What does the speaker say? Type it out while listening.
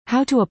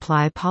How to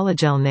apply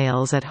polygel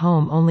nails at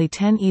home, only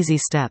 10 easy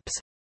steps.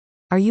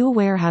 Are you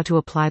aware how to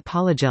apply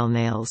polygel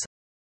nails?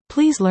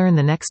 Please learn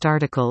the next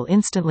article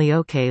instantly.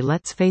 Okay,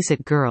 let's face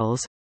it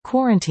girls,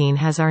 quarantine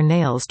has our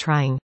nails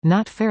trying,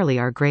 not fairly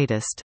our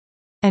greatest.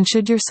 And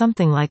should you're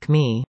something like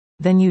me,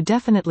 then you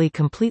definitely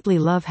completely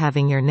love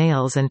having your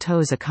nails and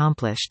toes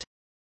accomplished.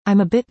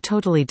 I'm a bit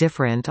totally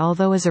different,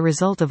 although as a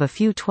result of a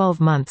few 12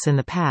 months in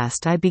the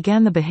past I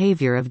began the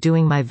behavior of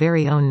doing my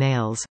very own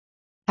nails.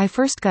 I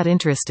first got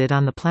interested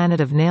on the planet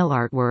of nail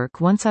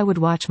artwork once I would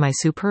watch my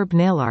superb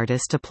nail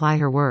artist apply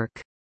her work.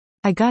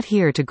 I got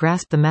here to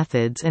grasp the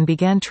methods and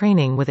began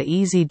training with a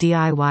easy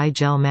DIY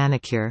gel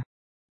manicure.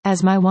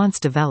 As my wants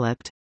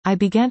developed, I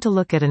began to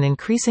look at an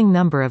increasing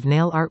number of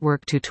nail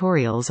artwork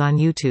tutorials on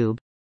YouTube.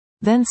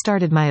 Then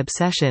started my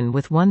obsession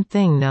with one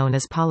thing known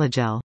as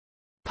polygel.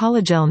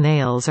 Polygel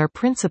nails are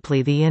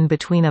principally the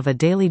in-between of a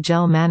daily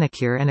gel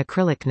manicure and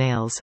acrylic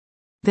nails.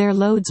 They're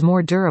loads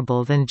more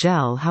durable than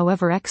gel,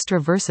 however extra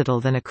versatile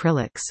than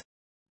acrylics.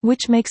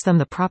 Which makes them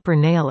the proper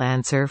nail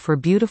answer for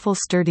beautiful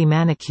sturdy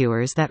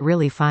manicures that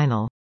really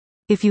final.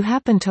 If you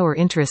happen to are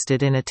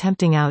interested in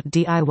attempting out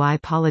DIY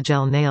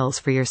polygel nails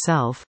for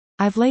yourself,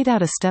 I've laid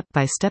out a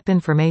step-by-step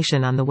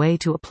information on the way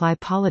to apply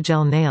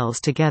polygel nails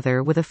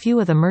together with a few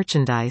of the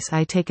merchandise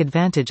I take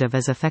advantage of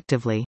as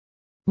effectively.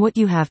 What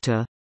you have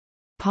to: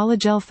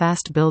 polygel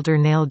fast builder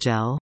nail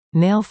gel,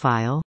 nail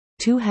file,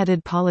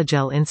 two-headed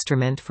polygel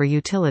instrument for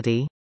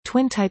utility,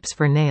 twin types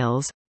for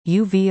nails,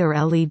 UV or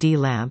LED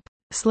lamp,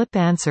 slip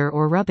answer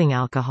or rubbing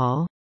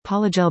alcohol,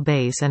 polygel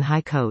base and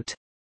high coat.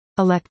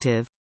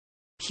 Elective: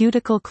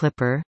 cuticle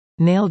clipper,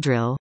 nail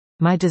drill.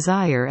 My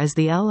desire is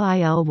the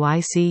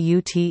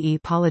LILYCUTE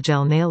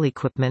polygel nail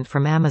equipment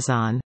from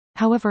Amazon,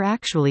 however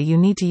actually you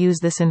need to use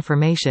this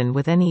information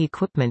with any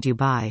equipment you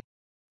buy.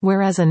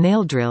 Whereas a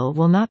nail drill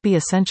will not be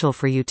essential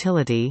for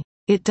utility,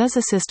 it does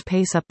assist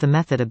pace up the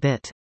method a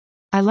bit.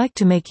 I like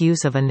to make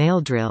use of a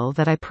nail drill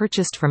that I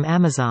purchased from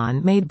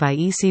Amazon made by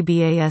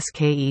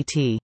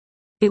ECBASKET.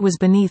 It was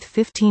beneath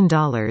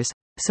 $15,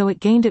 so it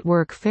gained at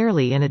work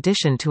fairly in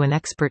addition to an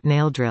expert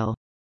nail drill.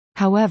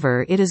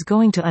 However, it is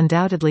going to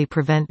undoubtedly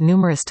prevent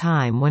numerous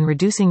time when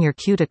reducing your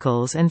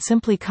cuticles and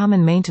simply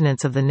common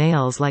maintenance of the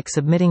nails like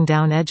submitting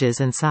down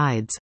edges and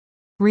sides.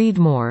 Read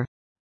more.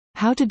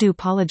 How to do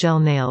polygel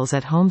nails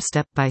at home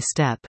step by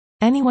step.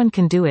 Anyone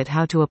can do it.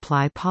 How to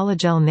apply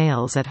polygel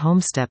nails at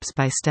home steps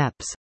by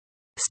steps.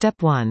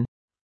 Step 1.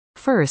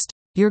 First,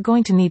 you're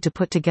going to need to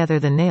put together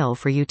the nail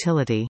for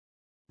utility.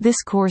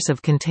 This course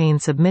of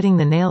contains submitting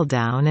the nail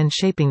down and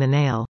shaping the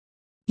nail.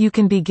 You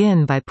can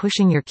begin by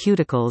pushing your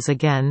cuticles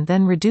again,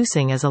 then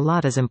reducing as a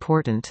lot is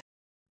important.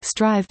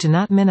 Strive to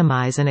not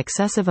minimize an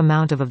excessive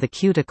amount of the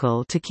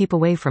cuticle to keep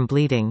away from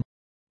bleeding.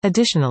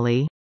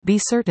 Additionally, be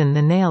certain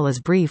the nail is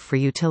brief for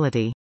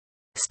utility.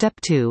 Step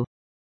 2.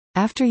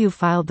 After you've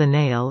filed the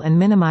nail and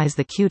minimize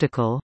the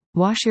cuticle,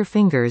 wash your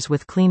fingers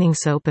with cleaning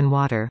soap and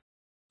water.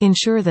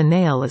 Ensure the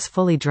nail is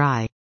fully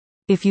dry.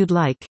 If you'd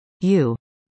like, you